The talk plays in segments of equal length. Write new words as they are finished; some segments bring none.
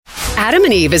Adam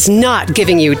and Eve is not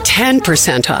giving you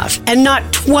 10% off and not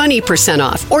 20%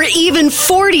 off or even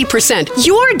 40%.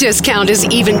 Your discount is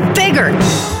even bigger.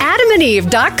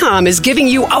 AdamandEve.com is giving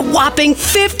you a whopping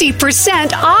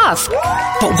 50% off.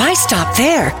 But why stop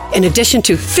there? In addition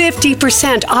to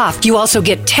 50% off, you also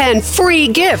get 10 free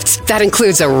gifts. That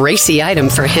includes a racy item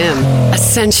for him, a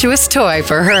sensuous toy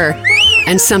for her,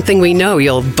 and something we know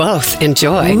you'll both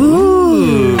enjoy.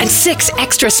 Ooh. And 6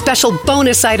 extra special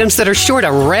bonus items that are sure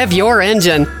to rev your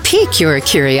engine, pique your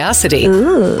curiosity,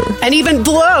 and even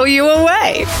blow you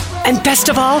away. And best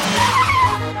of all,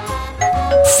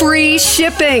 free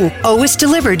shipping. Always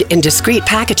delivered in discreet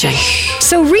packaging.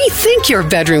 So rethink your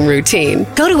bedroom routine.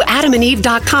 Go to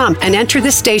adamandeve.com and enter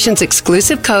the station's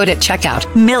exclusive code at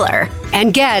checkout, Miller,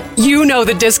 and get, you know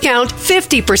the discount,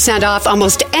 50% off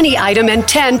almost any item and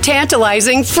 10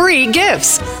 tantalizing free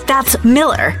gifts. That's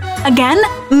Miller. Again,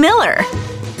 Miller.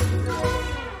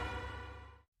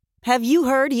 Have you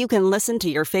heard you can listen to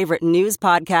your favorite news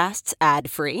podcasts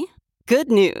ad-free? Good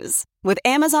news. With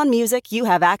Amazon Music, you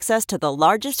have access to the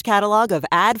largest catalog of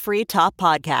ad-free top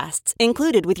podcasts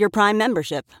included with your Prime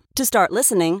membership. To start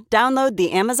listening, download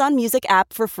the Amazon Music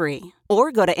app for free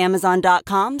or go to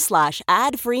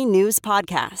amazon.com/ad-free news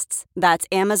podcasts. That's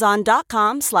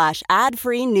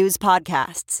amazon.com/ad-free news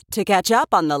podcasts to catch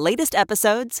up on the latest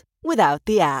episodes without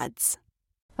the ads.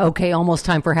 Okay, almost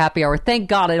time for happy hour. Thank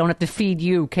God I don't have to feed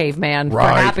you, caveman, for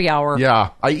happy hour. Yeah,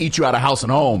 I eat you out of house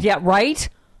and home. Yeah, right?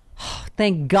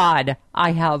 Thank God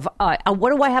I have, what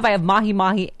do I have? I have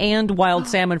mahi-mahi and wild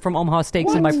salmon from Omaha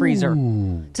Steaks in my freezer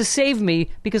to save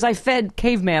me because I fed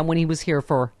Caveman when he was here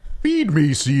for... Feed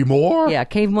me, Seymour. Yeah,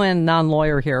 Caveman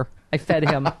non-lawyer here. I fed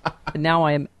him. And now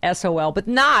I am SOL, but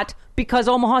not because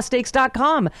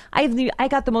omahasteaks.com. I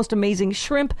got the most amazing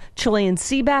shrimp, Chilean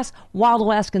sea bass, wild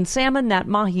Alaskan salmon, that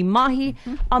mahi-mahi.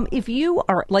 If you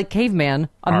are like Caveman,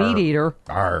 a meat eater...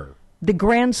 The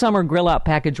Grand Summer Grill Out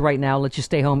package right now lets you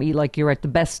stay home, eat like you're at the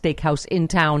best steakhouse in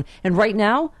town. And right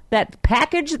now, that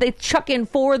package, they chuck in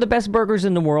 4 of the best burgers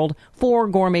in the world, 4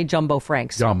 gourmet jumbo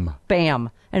franks. Yum. Bam.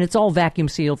 And it's all vacuum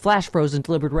sealed, flash frozen,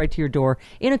 delivered right to your door.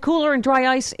 In a cooler and dry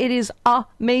ice, it is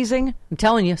amazing. I'm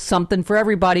telling you, something for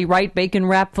everybody, right? Bacon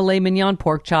wrap, filet mignon,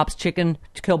 pork chops, chicken,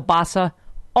 kielbasa,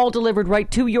 all delivered right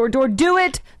to your door. Do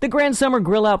it! The Grand Summer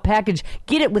Grill Out package.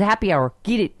 Get it with happy hour.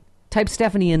 Get it. Type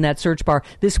Stephanie in that search bar.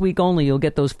 This week only, you'll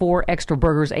get those 4 extra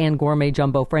burgers and gourmet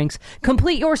jumbo franks.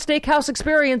 Complete your steakhouse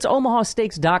experience,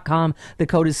 omahasteaks.com. The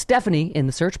code is Stephanie in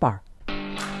the search bar.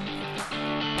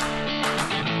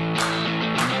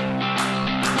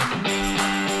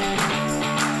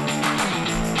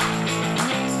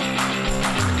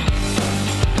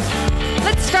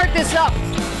 Let's start this up.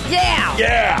 Yeah!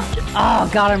 Yeah! Oh,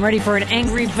 God, I'm ready for an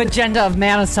angry vagenda of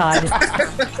manicide.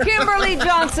 Kimberly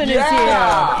Johnson is here.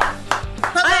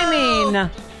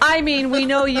 I mean, we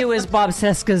know you as Bob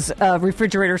Seska's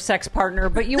refrigerator sex partner,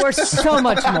 but you are so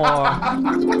much more.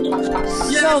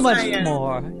 So much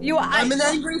more. I'm an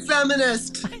angry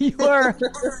feminist. You are,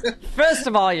 first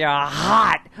of all, you're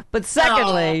hot. But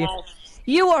secondly,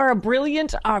 you are a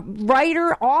brilliant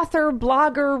writer, author,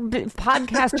 blogger,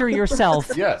 podcaster yourself.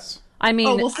 Yes. I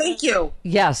mean, well, thank you.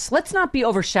 Yes, let's not be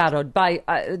overshadowed by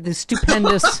the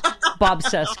stupendous Bob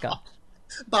Seska.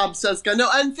 Bob Seska. No,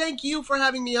 and thank you for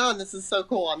having me on. This is so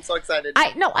cool. I'm so excited.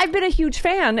 I've been a huge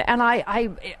fan, and I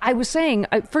was saying,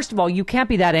 first of all, you can't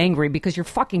be that angry because you're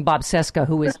fucking Bob Seska,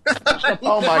 who is the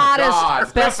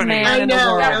hottest, best man in the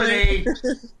world.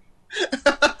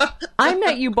 I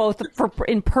met you both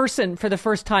in person for the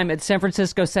first time at San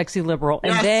Francisco Sexy Liberal,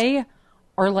 and they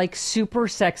are like super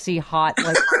sexy, hot,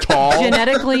 like tall,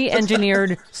 genetically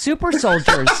engineered super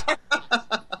soldiers.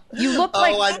 You look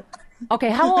like... Okay,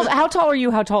 how tall are you?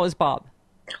 How tall is Bob?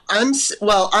 I'm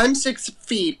 6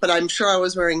 feet, but I'm sure I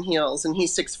was wearing heels, and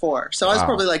he's 6'4", so I was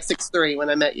probably like 6'3" when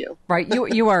I met you. Right,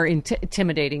 you are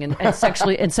intimidating and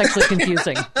sexually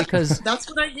confusing because that's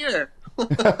what I hear.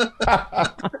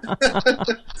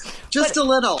 Just a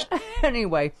little.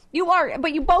 Anyway,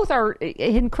 but you both are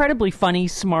incredibly funny,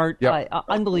 smart,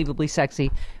 unbelievably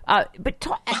sexy. I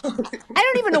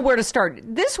don't even know where to start.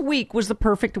 This week was the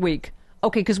perfect week.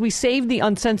 Okay, because we saved the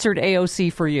uncensored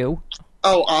AOC for you.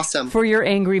 Oh, awesome. For your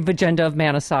angry vagenda of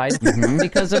manicide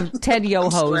because of Ted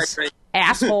Yoho's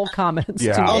asshole comments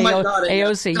to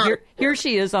AOC. Here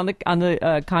she is on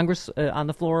the Congress on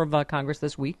the floor of Congress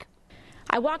this week.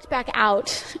 I walked back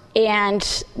out,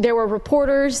 and there were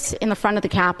reporters in the front of the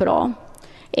Capitol.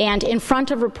 And in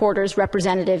front of reporters,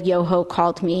 Representative Yoho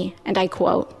called me, and I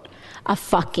quote, "a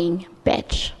fucking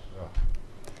bitch."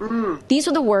 These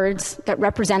are the words that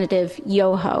Representative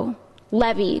Yoho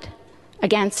levied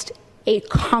against a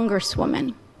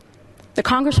congresswoman the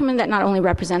congresswoman that not only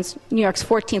represents New York's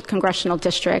 14th congressional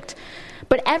district,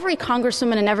 but every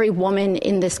congresswoman and every woman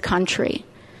in this country,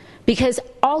 because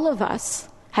all of us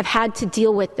have had to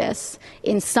deal with this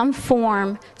in some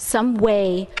form, some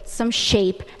way, some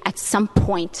shape, at some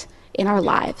point in our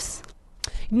lives.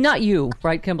 Not you,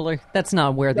 right, Kimberly? That's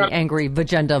not where the angry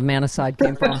vagenda of manicide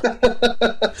came from.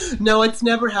 No, it's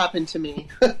never happened to me.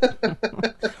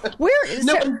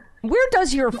 Where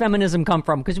does your feminism come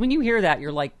from? Because when you hear that,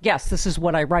 you're like, yes, this is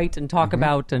what I write and talk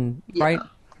about, and right?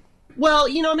 Well,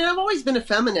 I've always been a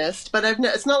feminist, but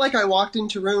it's not like I walked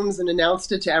into rooms and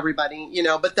announced it to everybody,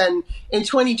 But then in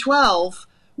 2012,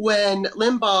 when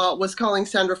Limbaugh was calling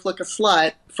Sandra Flick a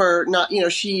slut for not,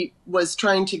 she was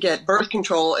trying to get birth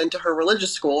control into her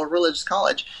religious school or religious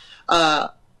college, I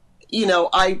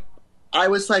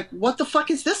was like, what the fuck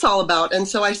is this all about? And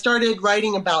so I started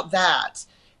writing about that.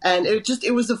 And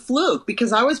it was a fluke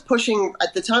because at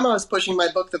the time I was pushing my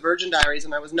book, The Virgin Diaries,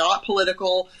 and I was not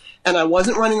political and I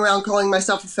wasn't running around calling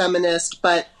myself a feminist.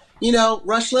 But,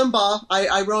 Rush Limbaugh,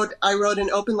 I wrote an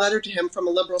open letter to him from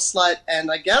a liberal slut,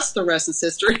 and I guess the rest is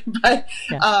history. But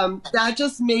that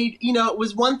just made, it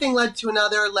was one thing led to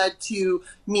another, led to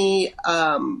me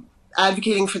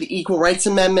advocating for the Equal Rights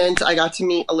Amendment. I got to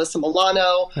meet Alyssa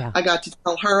Milano. Yeah. I got to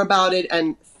tell her about it,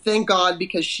 and thank God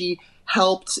because she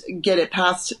helped get it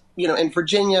passed, in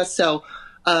Virginia. So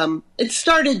it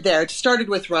started there. It started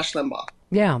with Rush Limbaugh.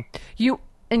 Yeah. You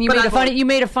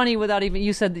made it funny without even,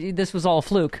 you said this was all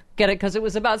fluke. Get it? Because it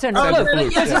was about Sandra Fluke.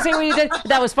 Really? Yes, see what you did?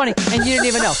 That was funny. And you didn't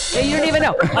even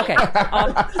know. Okay.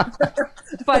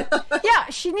 But yeah,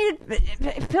 she needed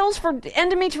pills for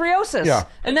endometriosis. Yeah.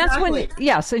 And that's when,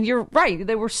 yes, and you're right.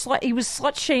 He was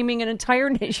slut shaming an entire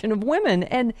nation of women.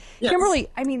 And Kimberly,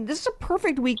 this is a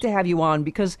perfect week to have you on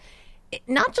because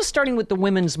not just starting with the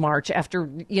Women's March after,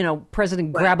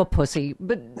 President Grab a Pussy,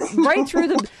 but right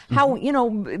through how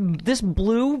this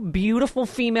blue, beautiful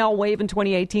female wave in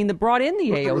 2018 that brought in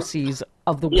the AOCs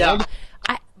of the world.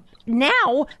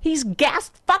 Now he's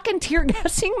fucking tear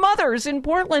gassing mothers in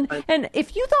Portland. Right. And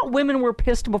if you thought women were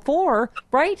pissed before,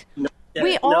 right?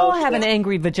 We all have an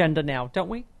angry vagenda now, don't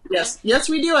we? Yes,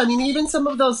 we do. Even some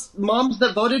of those moms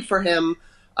that voted for him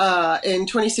in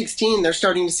 2016, they're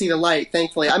starting to see the light,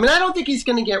 thankfully. I don't think he's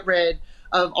going to get rid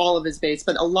of all of his base,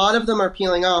 but a lot of them are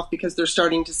peeling off because they're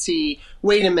starting to see,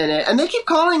 wait a minute. And they keep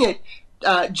calling it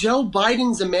Joe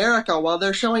Biden's America while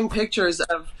they're showing pictures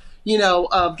of,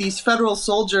 of these federal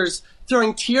soldiers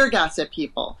throwing tear gas at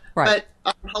people. Right.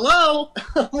 But hello,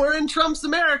 we're in Trump's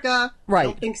America. Right. I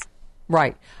don't think so.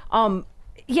 Right.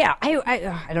 Yeah,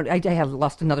 I have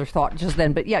lost another thought just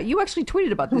then, but yeah, you actually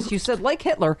tweeted about this. You said, like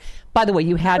Hitler. By the way,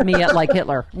 you had me at like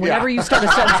Hitler. Whenever you start a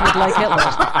sentence with like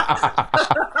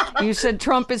Hitler, you said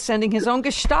Trump is sending his own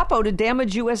Gestapo to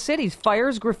damage U.S. cities,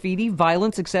 fires, graffiti,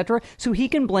 violence, etc., so he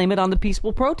can blame it on the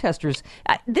peaceful protesters.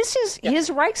 This is his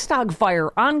Reichstag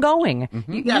fire ongoing.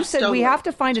 Mm-hmm. You said we have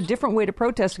to find a different way to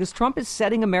protest because Trump is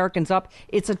setting Americans up.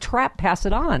 It's a trap. Pass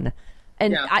it on.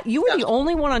 And you were the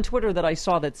only one on Twitter that I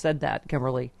saw that said that,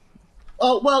 Kimberly.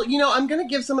 Oh, well, I'm going to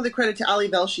give some of the credit to Ali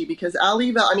Velshi because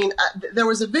there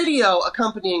was a video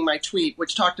accompanying my tweet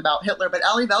which talked about Hitler, but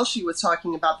Ali Velshi was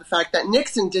talking about the fact that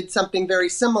Nixon did something very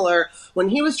similar when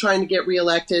he was trying to get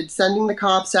reelected, sending the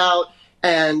cops out.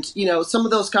 And, some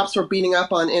of those cops were beating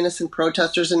up on innocent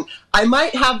protesters. And I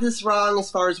might have this wrong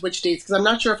as far as which dates, because I'm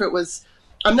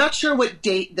not sure what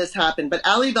date this happened, but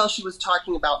Ali Velshi was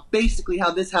talking about basically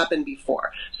how this happened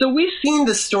before. So we've seen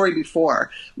this story before.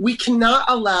 We cannot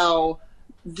allow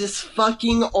this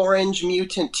fucking orange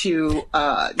mutant to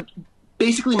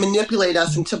basically manipulate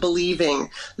us into believing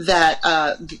that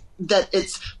that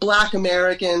it's Black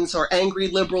Americans or angry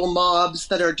liberal mobs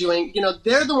that are doing,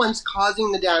 they're the ones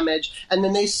causing the damage, and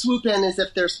then they swoop in as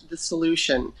if they're the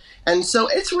solution. And so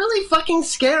it's really fucking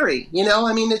scary,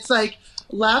 It's like,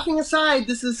 laughing aside,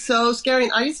 this is so scary.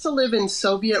 And I used to live in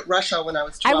Soviet Russia when I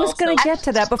was 12. I was going to get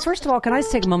to that, but first of all, can I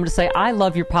just take a moment to say I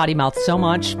love your potty mouth so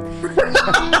much.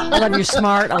 I love you're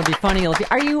smart. I love you funny.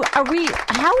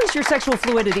 How is your sexual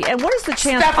fluidity? And what is the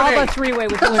chance of a three-way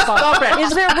with Bob? Stop it.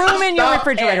 Is there room in your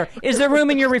refrigerator? Is there room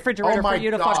in your refrigerator for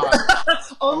you to fuck?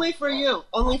 Only for you.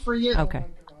 Only for you. Okay.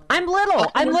 I'm little.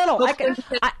 I can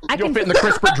fit in the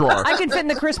crisper drawer. I can fit in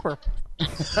the crisper.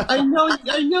 I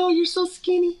know. You're so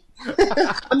skinny.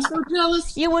 I'm so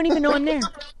jealous. You won't even know I'm there.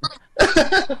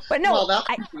 But no,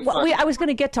 I was going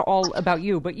to get to all about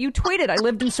you, but you tweeted, I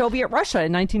lived in Soviet Russia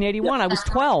in 1981. I was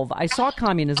 12. I saw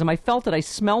communism. I felt it. I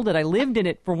smelled it. I lived in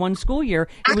it for one school year.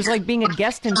 It was like being a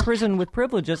guest in prison with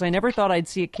privileges. I never thought I'd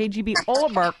see a KGB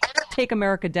oligarch take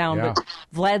America down, but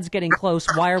Vlad's getting close.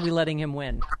 Why are we letting him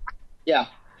win? Yeah.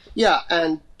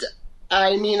 And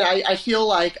I mean, I feel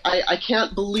like I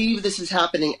can't believe this is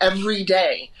happening every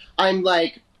day. I'm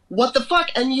like, what the fuck?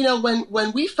 And, you know,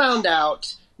 when we found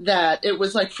out that it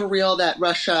was like for real that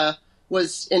Russia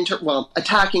was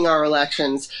attacking our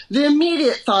elections, the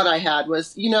immediate thought I had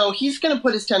was, you know, he's going to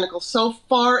put his tentacles so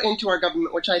far into our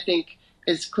government, which I think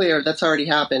is clear that's already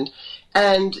happened.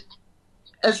 And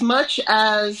as much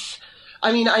as,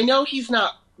 I mean, I know he's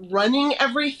not running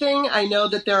everything. I know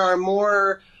that there are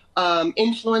more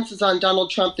influences on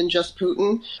Donald Trump than just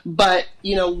Putin. But,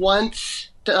 you know, once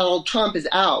Donald Trump is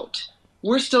out,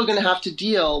 we're still going to have to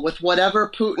deal with whatever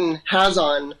Putin has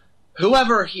on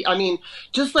whoever I mean,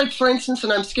 just like, for instance,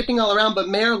 and I'm skipping all around, but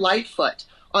Mayor Lightfoot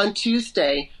on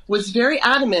Tuesday was very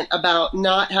adamant about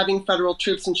not having federal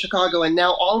troops in Chicago. And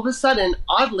now all of a sudden,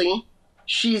 oddly,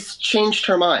 she's changed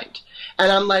her mind.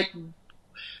 And I'm like,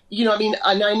 you know, I mean,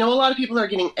 and I know a lot of people are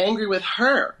getting angry with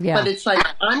her, but it's like,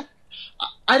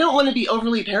 I don't want to be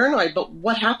overly paranoid, but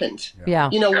what happened? Yeah.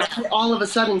 You know, all of a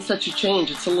sudden such a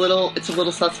change. It's a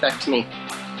little suspect to me.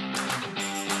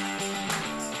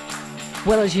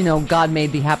 Well, as you know, God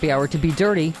made the happy hour to be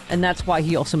dirty, and that's why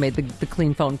he also made the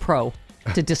Clean Phone Pro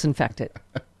to disinfect it.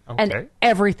 And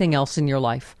everything else in your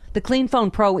life. The Clean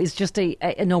Phone Pro is just a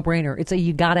no-brainer. It's a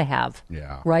you gotta have.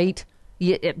 Yeah. Right?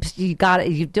 You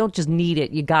don't just need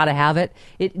it, you gotta have it.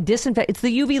 It disinfect. It's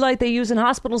the UV light they use in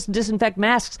hospitals to disinfect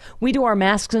masks. We do our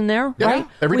masks in there, right?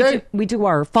 Every day. We do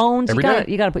our phones. You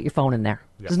gotta put your phone in there.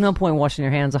 There's no point washing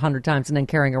your hands 100 times and then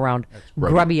carrying around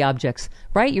grubby objects,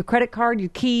 right? Your credit card, your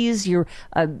keys, your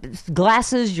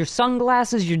glasses, your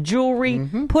sunglasses, your jewelry.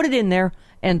 Mm-hmm. Put it in there,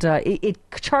 and it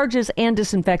charges and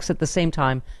disinfects at the same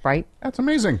time, right? That's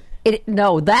amazing.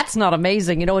 No, that's not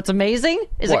amazing. You know what's amazing?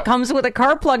 It comes with a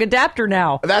car plug adapter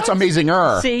now. That's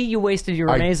amazing-er. See, you wasted your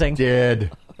amazing. I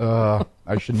did.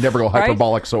 I should never go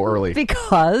hyperbolic so early.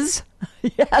 Because,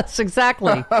 yes,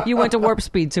 exactly. You went to warp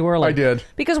speed too early. I did.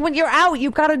 Because when you're out,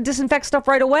 you've got to disinfect stuff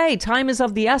right away. Time is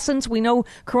of the essence. We know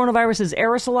coronavirus is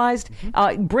aerosolized.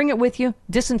 Bring it with you.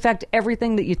 Disinfect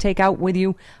everything that you take out with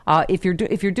you. If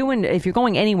you're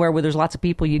going anywhere where there's lots of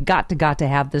people, you got to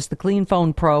have this. The Clean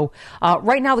Phone Pro.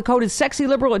 Right now, the code is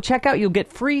SEXYLIBERAL at checkout. You'll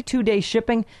get free 2-day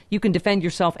shipping. You can defend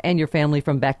yourself and your family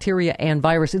from bacteria and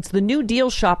virus. It's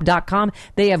thenewdealshop.com.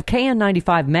 They have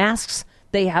KN95 masks.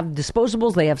 They have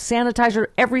disposables. They have sanitizer.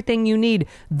 Everything you need.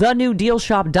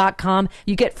 Thenewdealshop.com.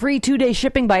 You get free 2-day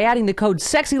shipping by adding the code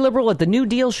SEXYLIBERAL at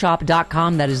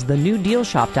thenewdealshop.com. That is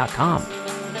thenewdealshop.com.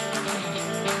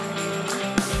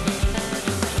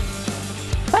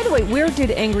 By the way, where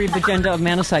did Angry Vagenda of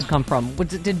Manicide come from?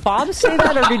 Did Bob say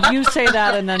that, or did you say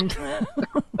that and then...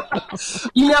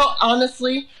 You know,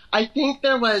 honestly, I think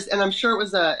there was, and I'm sure it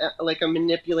was a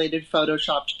manipulated,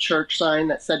 photoshopped church sign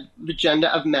that said "Vagenda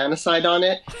of Manicide" on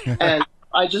it, and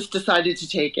I just decided to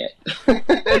take it.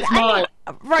 It's mine.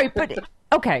 Right, but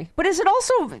okay. But is it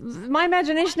also my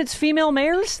imagination? It's female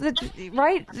mayors,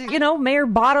 right? You know, Mayor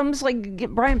Bottoms, like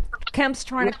Brian Kemp's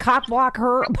trying to cock block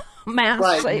her mask.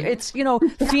 Right. It's, you know,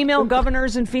 female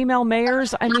governors and female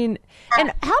mayors. I mean,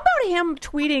 and how about him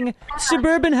tweeting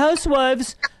 "Suburban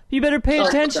housewives? You better pay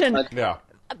attention." Yeah.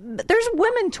 There's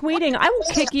women tweeting, "I will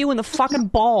kick you in the fucking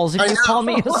balls if you call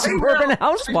me a suburban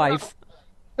housewife."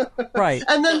 Right.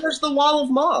 And then there's the wall of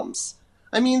moms.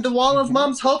 I mean, the wall of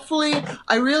moms, hopefully,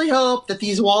 I really hope that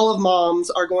these wall of moms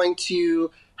are going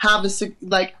to have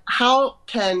how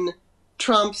can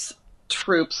Trump's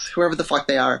troops, whoever the fuck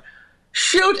they are,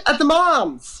 shoot at the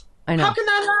moms? I know. How can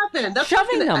that happen? That's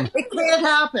shoving them. It can't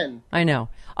happen. I know.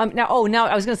 Now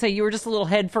I was going to say, you were just a little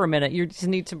head for a minute. You just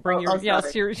need to bring you moved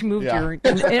your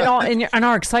in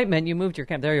our excitement. You moved your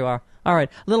camera. There you are. All right,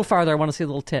 a little farther. I want to see a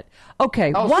little tit.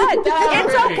 Okay, what?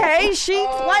 It's okay. She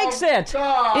likes it.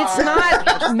 Stop. It's not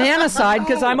manicide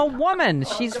because I'm a woman.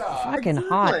 She's fucking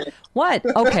hot. What?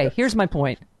 Okay, here's my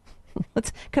point.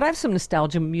 Could I have some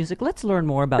nostalgia music? Let's learn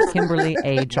more about Kimberly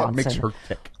A. Johnson. Makes her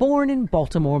tick. Born in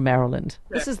Baltimore, Maryland.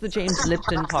 This is the James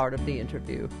Lipton part of the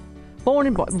interview.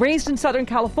 Raised in Southern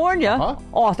California,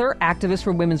 author, activist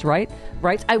for women's rights.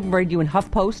 I read you in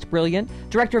HuffPost, brilliant.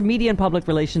 Director of Media and Public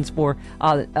Relations for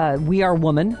We Are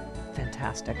Woman,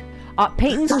 fantastic.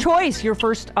 Peyton's Choice, your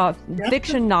first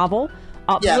fiction novel.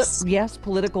 Yes,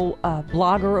 political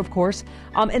blogger, of course.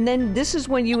 And then this is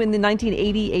when you, in the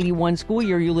 1980-81 school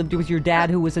year, you lived with your dad,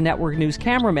 who was a network news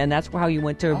cameraman. That's how you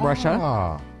went to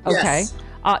Russia. Okay.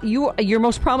 Yes. Your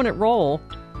most prominent role...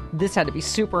 This had to be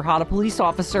super hot. A police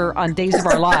officer on Days of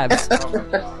Our Lives.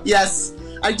 Yes.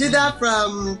 I did that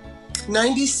from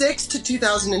 96 to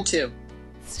 2002.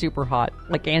 Super hot.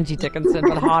 Like Angie Dickinson,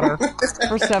 but hotter.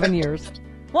 For 7 years.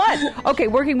 What? Okay,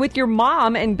 working with your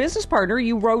mom and business partner,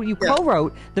 you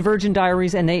co-wrote The Virgin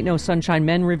Diaries and Ain't No Sunshine,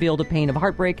 Men Reveal the Pain of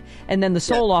Heartbreak, and then the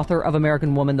sole author of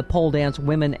American Woman, The Pole Dance,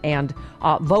 Women and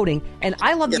Voting. And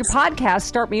I love your podcast,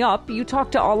 Start Me Up. You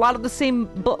talk to a lot of the same,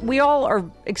 we all are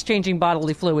exchanging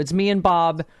bodily fluids. Me and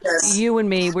Bob, you and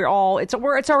me,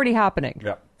 it's already happening.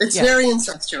 Yeah. It's very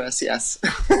incestuous, yes.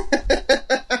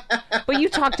 But you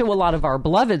talk to a lot of our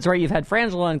beloveds, right? You've had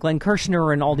Frangela and Glenn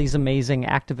Kirshner and all these amazing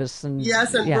activists. And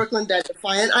Brooklyn Dead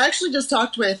Defiant. I actually just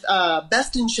talked with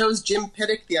Best in Show's Jim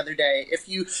Pittick the other day.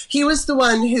 He was the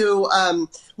one who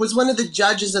was one of the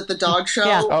judges at the dog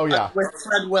show with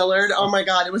Fred Willard. Oh my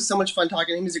God, it was so much fun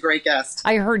talking to him. He's a great guest.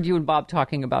 I heard you and Bob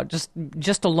talking about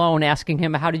just alone asking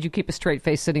him, how did you keep a straight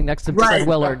face sitting next to Fred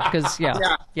Willard? Because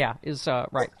is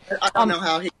right. I don't know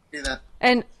how he could do that.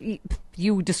 And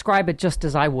you describe it just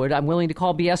as I would. I'm willing to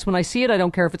call BS when I see it. I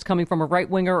don't care if it's coming from a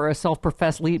right-winger or a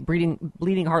self-professed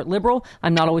bleeding heart liberal.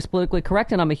 I'm not always politically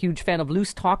correct, and I'm a huge fan of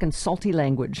loose talk and salty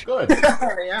language. Good.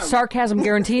 Sarcasm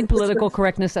guaranteed, political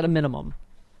correctness at a minimum.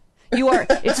 You are.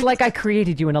 It's like I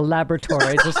created you in a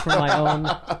laboratory just for my own.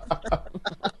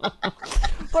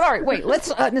 But all right, wait.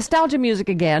 Let's nostalgia music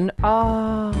again.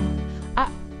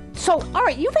 So, all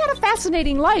right, you've had a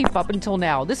fascinating life up until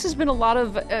now. This has been a lot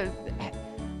of.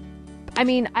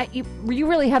 You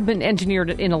really have been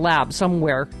engineered in a lab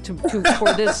somewhere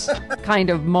for this kind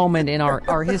of moment in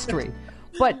our history.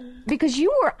 But because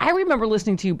I remember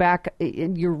listening to you back,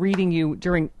 you're reading you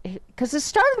during, because it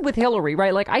started with Hillary,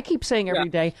 right? Like I keep saying every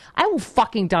day, I will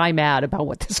fucking die mad about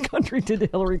what this country did to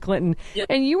Hillary Clinton. Yep.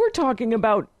 And you were talking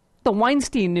about the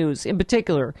Weinstein news in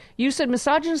particular. You said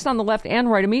misogynists on the left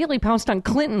and right immediately pounced on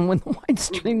Clinton when the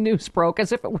Weinstein news broke,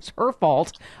 as if it was her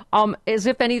fault, as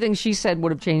if anything she said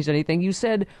would have changed anything. You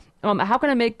said, how can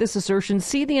I make this assertion?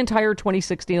 See the entire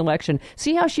 2016 election.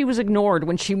 See how she was ignored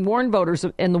when she warned voters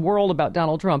in the world about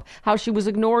Donald Trump. How she was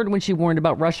ignored when she warned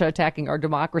about Russia attacking our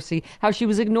democracy. How she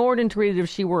was ignored and treated as if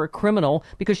she were a criminal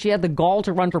because she had the gall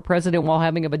to run for president while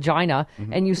having a vagina.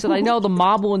 Mm-hmm. And you said, I know the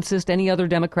mob will insist any other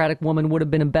Democratic woman would have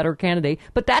been a better candidate,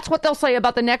 but that's what they'll say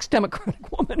about the next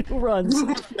Democratic woman who runs.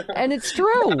 And it's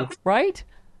true, right?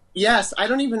 Yes, I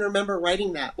don't even remember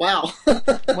writing that. Wow.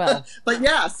 Well, but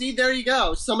yeah, see, there you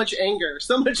go. So much anger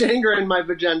in my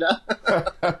agenda.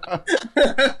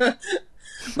 But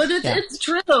it's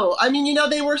true. I mean,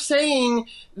 they were saying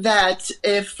that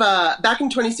if back in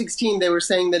 2016, they were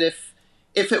saying that if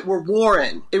it were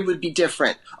Warren, it would be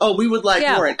different. Oh, we would like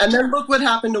Warren. And then look what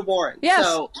happened to Warren. Yes.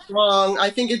 So wrong. I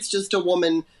think it's just a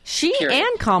woman. She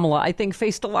and Kamala, I think,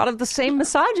 faced a lot of the same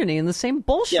misogyny and the same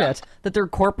bullshit that they're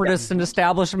corporatists and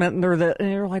establishment, and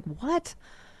they're like, what?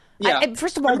 Yeah.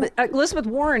 First of all, Elizabeth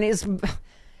Warren if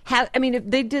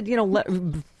they did,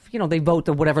 they vote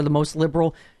the most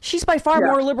liberal. She's by far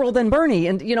more liberal than Bernie.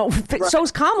 And,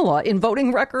 so's Kamala. In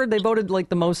voting record, they voted like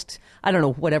the most, I don't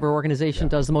know, whatever organization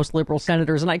does the most liberal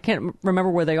senators. And I can't remember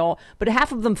where they all, but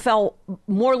half of them fell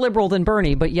more liberal than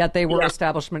Bernie, but yet they were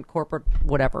establishment, corporate,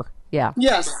 whatever. Yeah.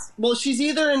 Yes. Well, she's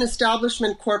either an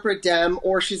establishment corporate Dem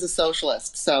or she's a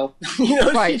socialist. So,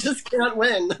 she just can't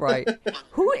win. Right.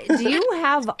 Who do you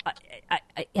have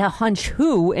a hunch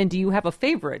and do you have a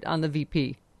favorite on the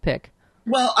VP pick?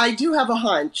 Well, I do have a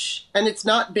hunch, and it's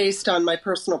not based on my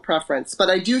personal preference, but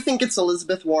I do think it's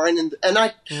Elizabeth Warren, and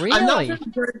really? I'm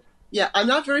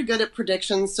not very good at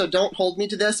predictions, so don't hold me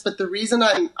to this. But the reason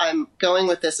I'm going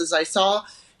with this is I saw,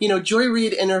 Joy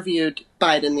Reid interviewed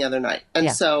Biden the other night,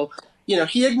 and so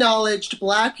he acknowledged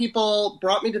Black people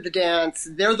brought me to the dance.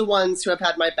 They're the ones who have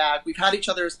had my back. We've had each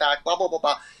other's back. Blah blah blah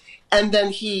blah. And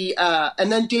then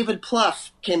then David Plouffe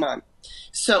came on.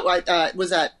 So was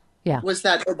that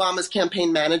Obama's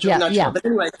campaign manager? Yeah, I'm not sure. But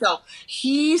anyway, so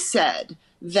he said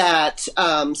that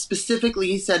specifically,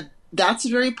 he said that's a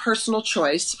very personal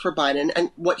choice for Biden.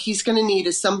 And what he's going to need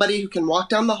is somebody who can walk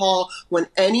down the hall when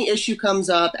any issue comes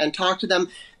up and talk to them.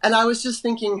 And I was just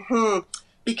thinking,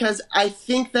 because I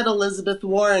think that Elizabeth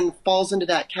Warren falls into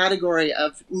that category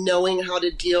of knowing how to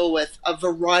deal with a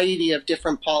variety of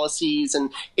different policies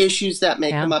and issues that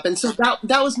may come up. And so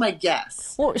that was my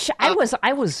guess. Well,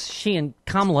 she and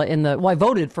Kamala I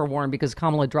voted for Warren because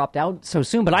Kamala dropped out so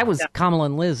soon, but I was Kamala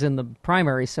and Liz in the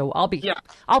primary. So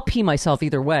I'll pee myself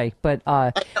either way. But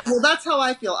well, that's how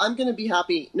I feel. I'm going to be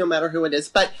happy no matter who it is.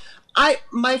 But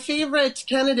my favorite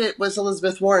candidate was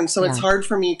Elizabeth Warren, so it's hard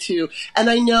for me to. And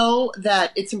I know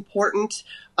that it's important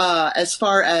as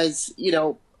far as,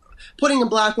 putting a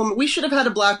Black woman. We should have had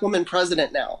a Black woman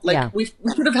president now. We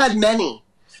should have had many.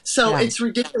 So it's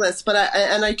ridiculous. But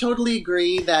I totally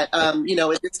agree that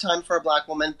it is time for a black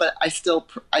woman. But I still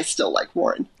like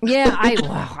Warren. Yeah,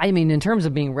 I mean, in terms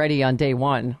of being ready on day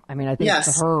one, I mean, I think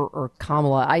her or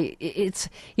Kamala, it's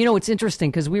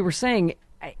interesting because we were saying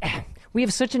we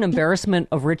have such an embarrassment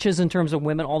of riches in terms of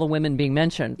women, all the women being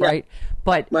mentioned, right?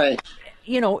 But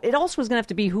it also is going to have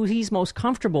to be who he's most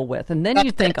comfortable with, and then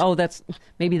you think, oh, that's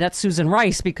Susan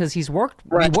Rice because he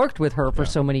worked with her for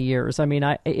so many years. I mean,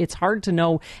 it's hard to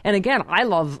know. And again, I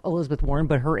love Elizabeth Warren,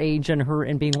 but her age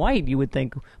and being white, you would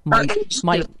think might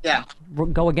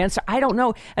go against her. I don't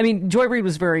know. I mean, Joy Reid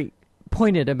was very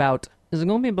pointed about, is it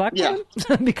going to be a black woman?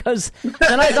 Because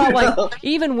then I thought, like,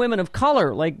 even women of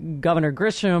color, like Governor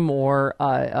Grisham or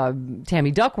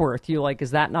Tammy Duckworth,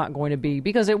 is that not going to be?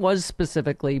 Because it was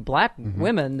specifically black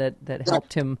women that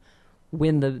helped him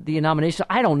win the nomination.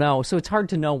 I don't know. So it's hard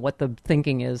to know what the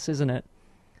thinking is, isn't it?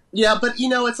 Yeah, but,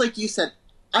 it's like you said,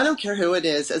 I don't care who it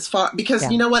is because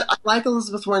you know what? I like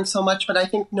Elizabeth Warren so much, but I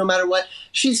think no matter what,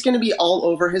 she's going to be all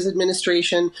over his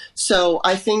administration. So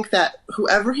I think that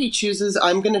whoever he chooses,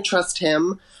 I'm going to trust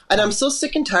him. And I'm so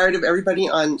sick and tired of everybody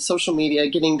on social media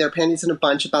getting their panties in a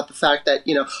bunch about the fact that,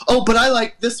 but I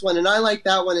like this one and I like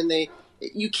that one. And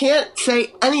you can't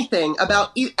say anything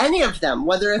about any of them,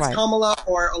 whether it's Kamala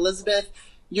or Elizabeth.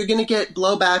 You're going to get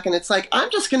blowback, and it's like, I'm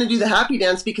just going to do the happy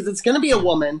dance because it's going to be a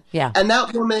woman. Yeah. And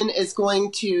that woman is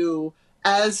going to,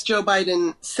 as Joe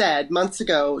Biden said months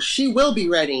ago, she will be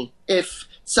ready if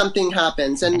something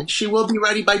happens, and she will be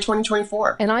ready by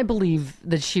 2024. And I believe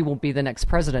that she will be the next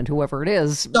president, whoever it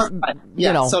is.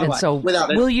 So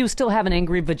will you still have an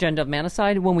angry vagenda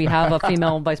manicide when we have a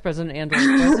female vice president and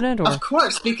president? Or? Of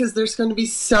course, because there's going to be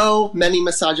so many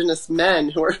misogynist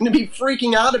men who are going to be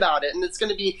freaking out about it, and it's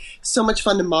going to be so much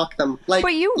fun to mock them.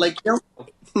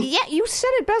 Yeah, you said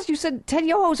it best. You said Ted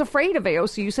Yoho's afraid of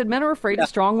AOC. You said men are afraid of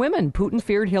strong women. Putin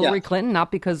feared Hillary Clinton, not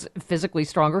because physically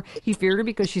stronger. He feared her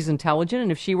because she's intelligent,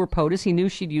 and if she were POTUS, he knew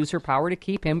she'd use her power to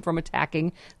keep him from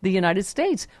attacking the United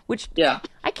States, which I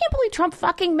can't believe Trump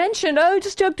fucking mentioned,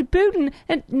 just talk to Putin,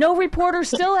 and no reporter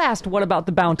still asked, what about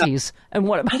the bounties? And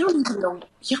what about... I don't even know.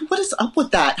 Yeah, what is up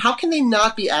with that? How can they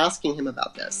not be asking him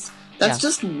about this? That's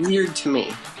just weird to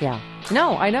me. Yeah.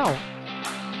 No, I know.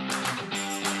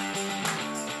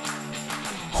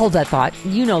 Hold that thought.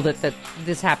 You know that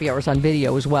this happy hour is on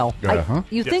video as well.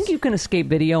 You think you can escape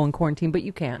video in quarantine, but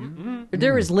you can't. Mm-hmm.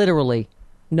 There is literally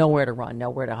nowhere to run,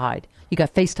 nowhere to hide. You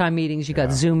got FaceTime meetings, you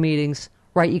got Zoom meetings,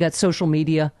 right? You got social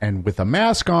media. And with a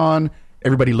mask on,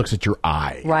 everybody looks at your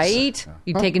eyes. Right?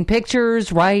 You're taking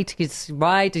pictures, right?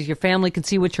 Your family can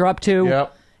see what you're up to.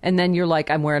 Yep. And then you're like,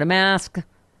 I'm wearing a mask.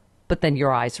 But then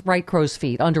your eyes, right? Crow's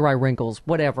feet, under eye wrinkles,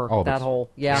 whatever. That whole,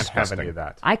 Can't have any of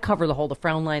that. I cover the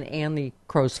frown line and the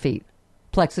crow's feet.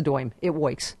 Plexidoim. It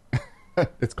works.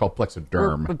 It's called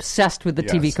Plexiderm. We're obsessed with the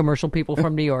TV commercial people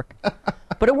from New York.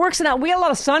 But it works out. We got a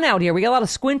lot of sun out here. We got a lot of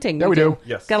squinting. Yeah, we do.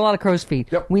 Yes. Got a lot of crow's feet.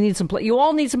 Yep. We need you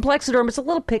all need some Plexiderm. It's a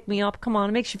little pick-me-up. Come on.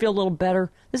 It makes you feel a little better.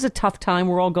 This is a tough time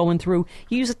we're all going through.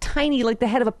 You use a tiny, like the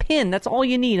head of a pin. That's all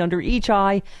you need under each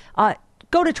eye.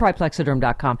 Go to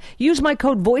tryplexiderm.com. Use my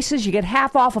code VOICES. You get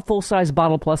half off a full-size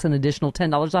bottle plus an additional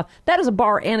 $10 off. That is a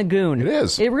bar and a goon. It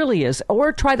is. It really is.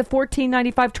 Or try the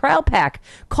 $14.95 trial pack.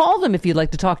 Call them if you'd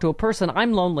like to talk to a person.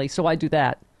 I'm lonely, so I do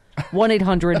that.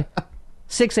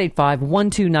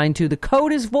 1-800-685-1292. The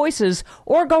code is VOICES.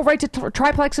 Or go right to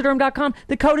tryplexiderm.com.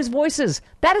 The code is VOICES.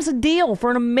 That is a deal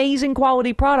for an amazing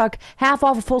quality product. Half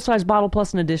off a full-size bottle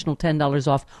plus an additional $10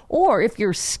 off. Or if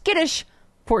you're skittish,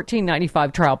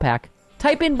 $14.95 trial pack.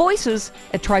 Type in VOICES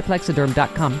at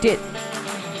tryplexiderm.com.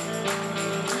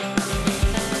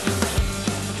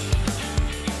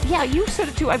 Yeah, you said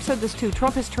it too. I've said this too.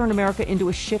 Trump has turned America into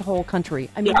a shithole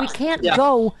country. I mean, we can't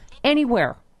go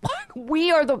anywhere.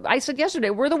 I said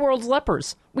yesterday, we're the world's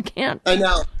lepers. We can't. I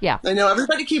know. Yeah. I know.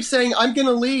 Everybody keeps saying, I'm going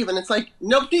to leave. And it's like,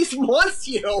 nobody wants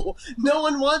you. No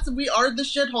one wants. We are the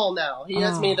shithole now. He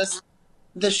has made us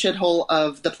the shithole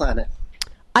of the planet.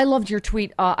 I loved your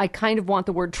tweet. I kind of want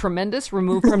the word tremendous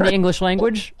removed from the English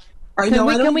language.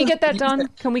 Can we get that done?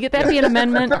 Can we get that be an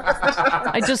amendment?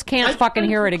 I just can't fucking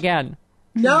hear it again.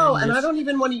 No, and I don't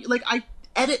even want to, I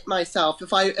edit myself.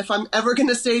 If I'm ever going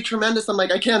to say tremendous, I'm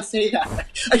like, I can't say that.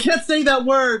 I can't say that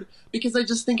word because I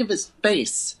just think of his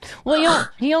face. Well,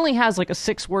 he only has a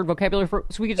 6-word vocabulary, so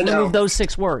we could just remove those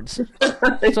 6 words so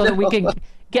that we can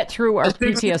get through our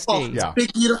PTSD. Yeah.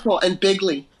 Big, beautiful, and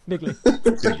bigly. Bigly.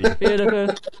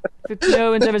 Beautiful.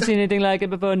 No one's ever seen anything like it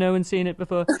before. No one's seen it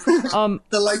before.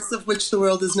 The likes of which the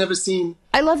world has never seen.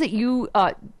 I love that you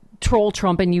troll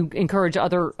Trump and you encourage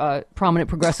other prominent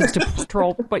progressives to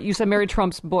troll. But you said Mary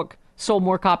Trump's book sold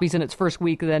more copies in its first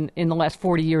week than in the last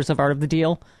 40 years of Art of the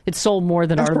Deal. It sold more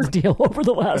than Art of the Deal over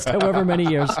the last however many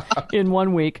years in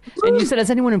 1 week. And you said, has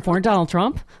anyone informed Donald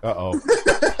Trump? Uh-oh.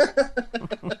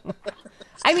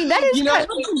 I mean, that is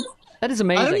that is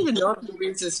amazing. I don't even know if he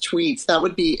reads his tweets.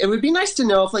 It would be nice to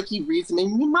know if he reads them. I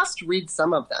mean, he must read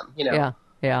some of them,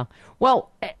 Yeah.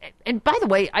 Well, and by the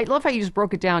way, I love how you just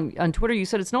broke it down on Twitter. You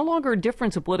said it's no longer a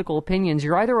difference of political opinions.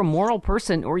 You're either a moral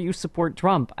person or you support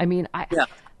Trump. I mean,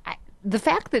 the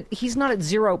fact that he's not at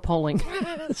zero polling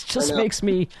just makes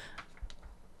me...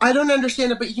 I don't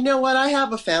understand it, but you know what? I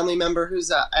have a family member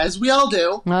who's, as we all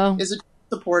do, is a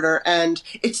supporter, and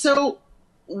it's so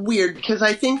weird because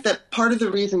I think that part of the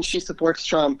reason she supports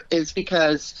Trump is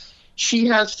because she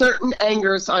has certain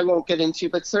angers I won't get into,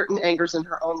 but certain angers in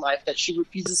her own life that she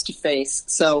refuses to face.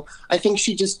 So I think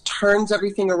she just turns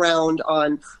everything around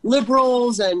on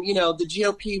liberals and, the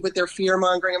GOP with their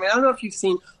fear-mongering. I mean, I don't know if you've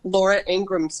seen Laura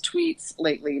Ingram's tweets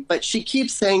lately, but she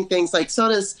keeps saying things like, so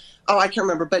does, I can't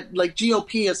remember, but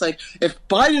GOP is like, if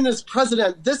Biden is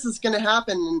president, this is going to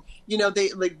happen. And,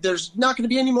 there's not going to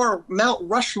be any more Mount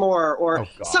Rushmore or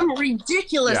some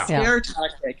ridiculous scare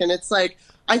tactic. And it's like,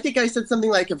 I think I said something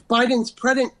like, if Biden's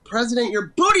president, your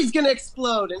booty's going to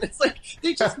explode. And it's like,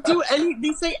 they just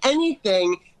they say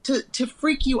anything to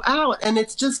freak you out. And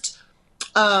it's just,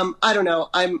 I don't know.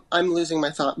 I'm losing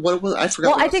my thought. I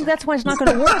forgot. Well, I think that's why it's not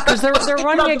going to work because they're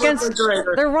running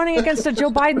against a Joe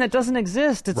Biden that doesn't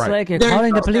exist. It's like you're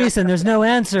calling the police and there's no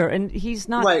answer. And he's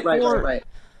not right.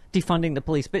 defunding the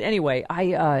police. But anyway,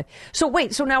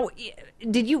 so now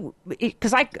did you,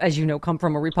 because I, as you know, come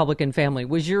from a Republican family,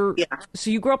 so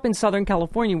you grew up in Southern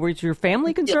California, was your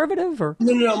family conservative or?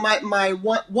 No, my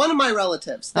one of my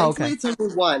relatives, thankfully it's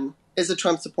only one, is a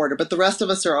Trump supporter, but the rest of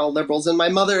us are all liberals. And my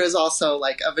mother is also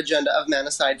of agenda of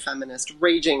manicide feminist,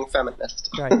 raging feminist.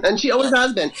 Right. And she always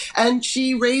has been. And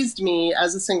she raised me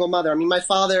as a single mother. I mean, my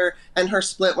father and her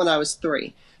split when I was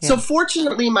 3. Yeah. So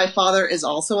fortunately, my father is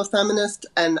also a feminist,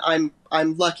 and I'm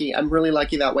lucky. I'm really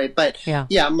lucky that way. But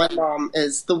yeah, my mom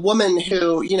is the woman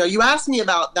who, you asked me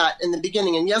about that in the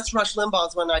beginning. And yes, Rush Limbaugh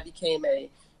is when I became a,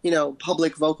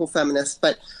 public vocal feminist.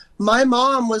 But my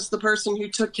mom was the person who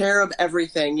took care of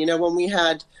everything. When we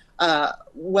had,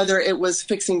 whether it was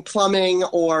fixing plumbing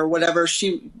or whatever,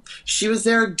 she was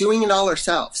there doing it all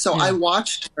herself. So I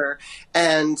watched her.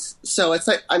 And so it's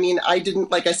like, I mean, I didn't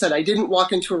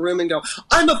walk into a room and go,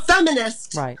 I'm a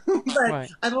feminist. Right.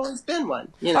 But I've always been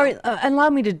one. All right. Allow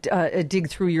me to dig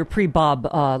through your pre-Bob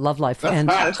love life and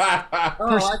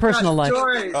personal life.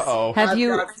 Uh-oh. Have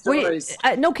you,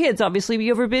 no kids, obviously. Have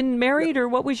you ever been married or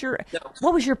what was your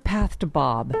path to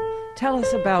Bob? Tell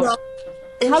us about,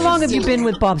 how long have you been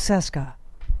with Bob Seska?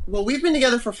 Well, we've been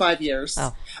together for 5 years.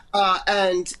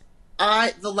 And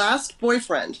the last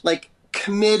boyfriend,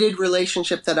 committed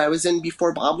relationship that I was in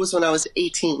before Bob was when I was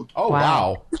 18. Oh,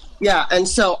 wow. Yeah. And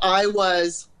so I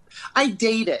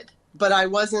dated, but I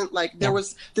wasn't there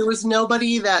was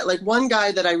nobody that one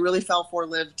guy that I really fell for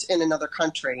lived in another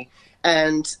country.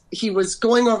 And he was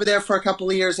going over there for a couple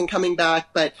of years and coming back.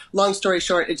 But long story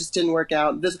short, it just didn't work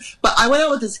out. But I went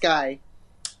out with this guy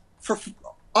for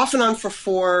off and on for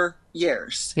 4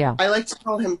 years. Yeah. I like to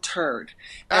call him Turd.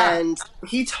 And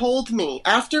he told me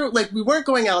after, we weren't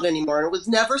going out anymore. And it was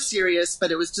never serious,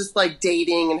 but it was just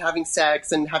dating and having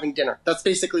sex and having dinner. That's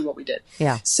basically what we did.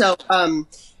 Yeah. So,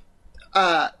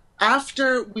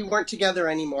 after we weren't together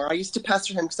anymore, I used to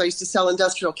pester him because I used to sell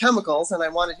industrial chemicals and I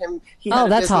wanted him.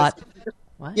 That's hot.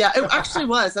 What? Yeah, it actually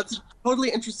was. That's a totally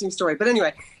interesting story. But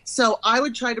anyway, so I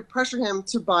would try to pressure him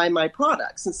to buy my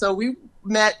products. And so we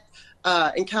met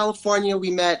in California.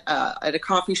 We met at a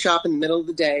coffee shop in the middle of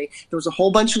the day. There was a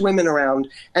whole bunch of women around.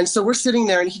 And so we're sitting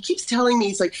there and he keeps telling me,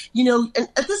 he's like, and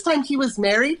at this time he was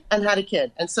married and had a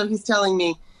kid. And so he's telling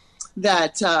me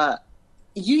that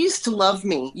you used to love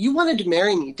me. You wanted to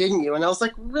marry me, didn't you? And I was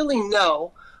like, really,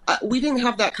 no. We didn't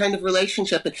have that kind of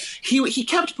relationship. And he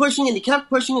kept pushing and he kept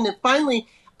pushing. And then finally,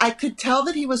 I could tell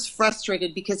that he was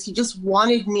frustrated because he just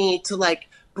wanted me to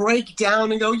break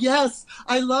down and go, yes,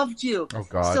 I loved you. Oh,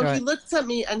 God. So he looks at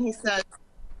me and he says,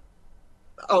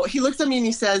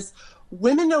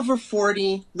 women over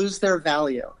 40 lose their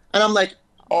value. And I'm like,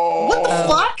 what the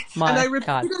fuck? And I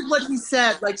repeated what he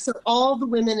said. So all the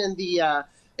women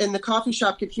in the coffee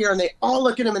shop could hear, and they all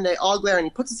look at him and they all glare, and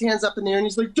he puts his hands up in the air and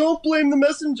he's like, don't blame the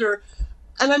messenger.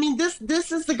 And I mean, this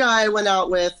is the guy I went out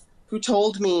with who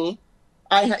told me,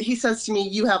 he says to me,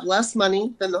 you have less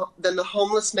money than the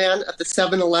homeless man at the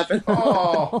 7-Eleven.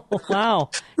 Oh, wow.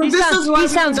 He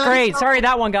sounds great. Sorry,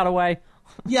 that one got away.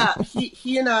 Yeah,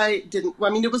 he and I didn't,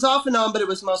 it was off and on, but it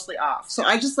was mostly off. So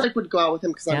I just would go out with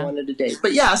him because I wanted to date.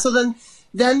 But yeah, so then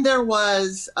Then there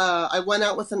was, I went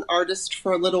out with an artist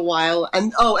for a little while.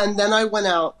 And then I went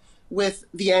out with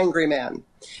the Angry Man.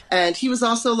 And he was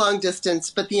also long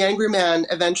distance, but the Angry Man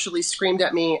eventually screamed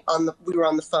at me we were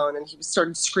on the phone, and he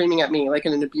started screaming at me like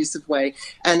in an abusive way.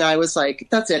 And I was like,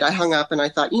 that's it. I hung up, and I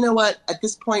thought, you know what? At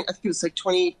this point, I think it was like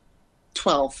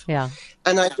 2012. Yeah.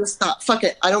 And I just thought, fuck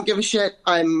it. I don't give a shit.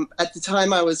 At the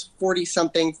time I was 40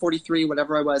 something, 43,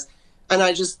 whatever I was. And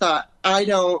I just thought, I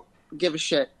don't give a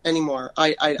shit anymore.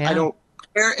 I don't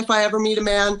care if I ever meet a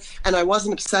man, and I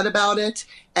wasn't upset about it.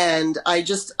 And I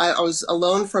was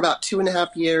alone for about 2.5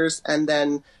 years, and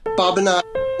then Bob and I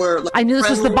were like, I knew this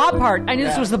was the Bob part. I knew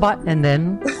this was the Bob. And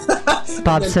then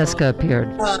Bob Seska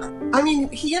appeared. I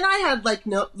mean, he and I had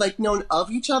known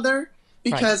of each other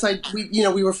because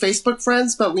we were Facebook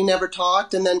friends, but we never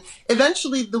talked. And then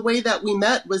eventually the way that we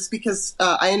met was because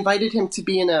I invited him to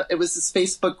be it was this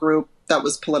Facebook group that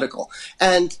was political.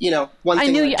 And, I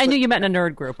knew you met in a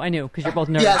nerd group. I knew, because you're both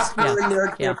nerds. Yes, we were a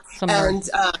nerd group.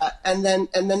 Yeah, and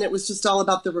then it was just all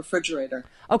about the refrigerator.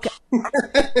 Okay. All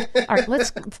right,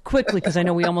 let's quickly, because I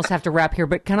know we almost have to wrap here,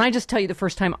 but can I just tell you the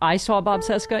first time I saw Bob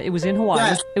Seska? It was in Hawaii.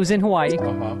 Yes. It was in Hawaii.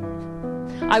 Uh-huh.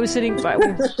 I was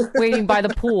waiting by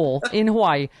the pool in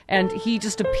Hawaii, and he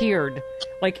just appeared.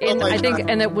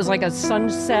 And it was like a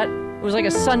sunset. It was like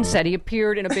a sunset. He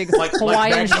appeared in a big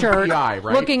Hawaiian shirt, PI,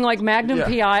 right? looking like Magnum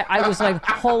PI. I was like,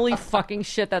 holy fucking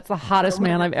shit, that's the hottest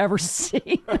man I've ever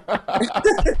seen.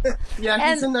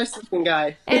 Yeah, he's a nice looking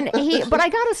guy. But I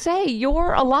gotta say,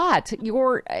 you're a lot.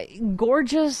 You're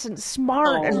gorgeous and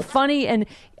smart and funny, and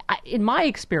in my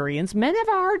experience, men have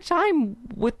a hard time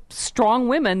with strong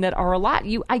women that are a lot.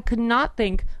 I could not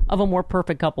think of a more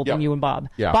perfect couple than you and Bob.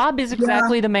 Yeah. Bob is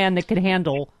exactly the man that could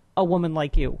handle a woman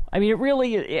like you. I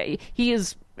mean, he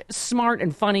is smart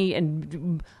and funny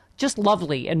and just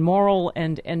lovely and moral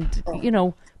and but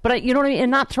you know what I mean, and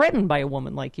not threatened by a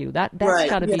woman like you. That's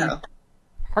got to be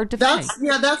hard to find.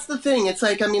 Yeah, that's the thing. It's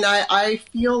like, I mean, I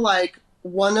feel like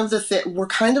one of the we're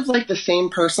kind of like the same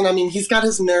person. I mean, he's got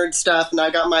his nerd stuff and I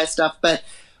got my stuff, but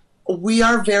we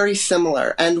are very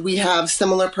similar and we have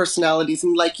similar personalities.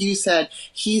 And like you said,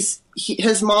 his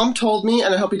mom told me,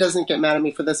 and I hope he doesn't get mad at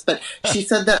me for this, but I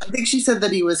think she said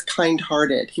that he was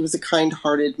kind-hearted. He was a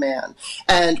kind-hearted man.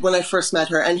 And when I first met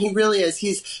her, and he really is,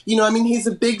 he's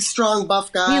a big, strong,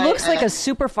 buff guy. He looks like a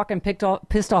super fucking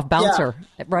pissed off bouncer,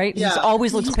 right? Yeah. He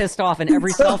always looks pissed off in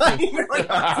every selfie.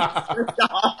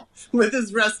 With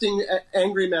his resting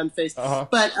angry man face. Uh-huh.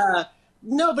 But,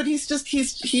 no, but he's just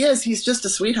a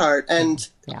sweetheart. And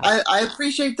I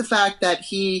appreciate the fact that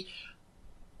he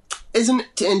isn't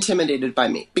intimidated by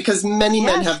me, because many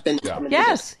men have been intimidated.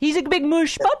 Yes, he's a big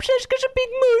mush. Bob Seska's a big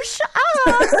mush.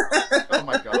 Oh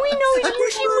my God. We know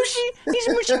he's mushy.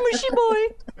 He's a mushy boy.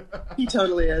 He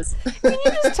totally is. Can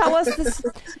you just tell us this?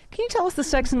 Can you tell us the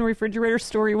sex in the refrigerator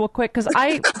story real quick? Because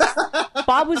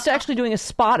Bob was actually doing a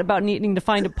spot about needing to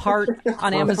find a part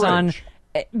on Amazon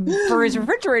for his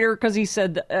refrigerator, because he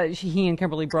said he and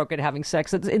Kimberly broke it having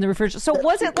sex in the refrigerator. So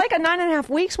was it like a 9.5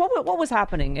 weeks? What was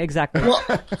happening exactly?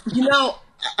 Well,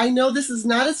 I know this is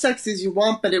not as sexy as you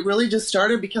want, but it really just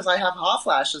started because I have hot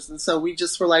flashes, and so we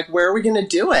just were like, where are we going to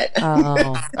do it? Oh.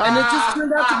 And it just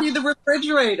turned out to be the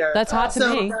refrigerator. That's hot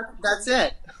to me. That's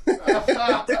it.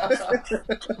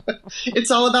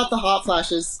 It's all about the hot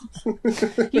flashes.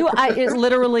 It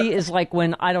literally is like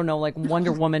when, I don't know, like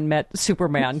Wonder Woman met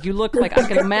Superman. You look like, I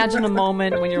can imagine a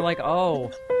moment when you're like, oh,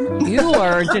 you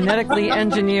are genetically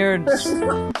engineered,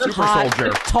 hot,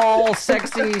 soldier, tall,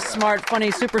 sexy, smart, funny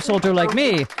super soldier like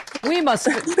me. We must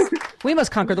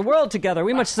conquer the world together.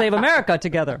 We must save America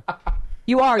together.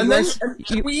 You are. And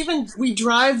we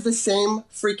drive the same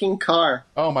freaking car.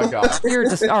 Oh my God!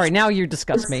 All right, now you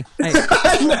disgust me.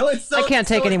 I can't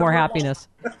take any more happiness.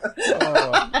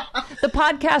 The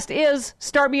podcast is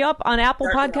Start Me Up on Apple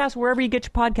Podcasts, wherever you get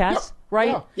your podcasts.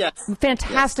 Right? Yes.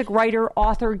 Fantastic writer,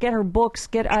 author. Get her books.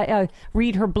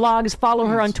 Read her blogs. Follow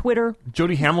her on Twitter.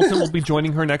 Jody Hamilton will be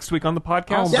joining her next week on the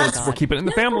podcast. Oh my God. We're keeping it in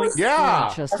the family.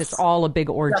 Yeah. It's all a big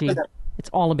orgy. It's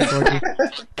all a big orgy.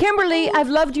 Kimberly, I've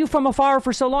loved you from afar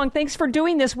for so long. Thanks for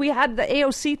doing this. We had the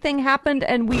AOC thing happened,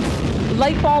 and we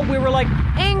were like,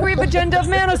 angry agenda of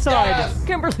manicide. Yes.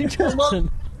 Kimberly Johnson. Well,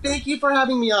 thank you for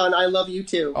having me on. I love you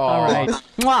too. All right.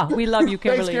 Mwah, we love you,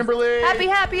 Kimberly. Thanks, Kimberly.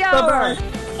 Happy hour. Bye-bye.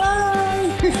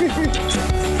 Bye.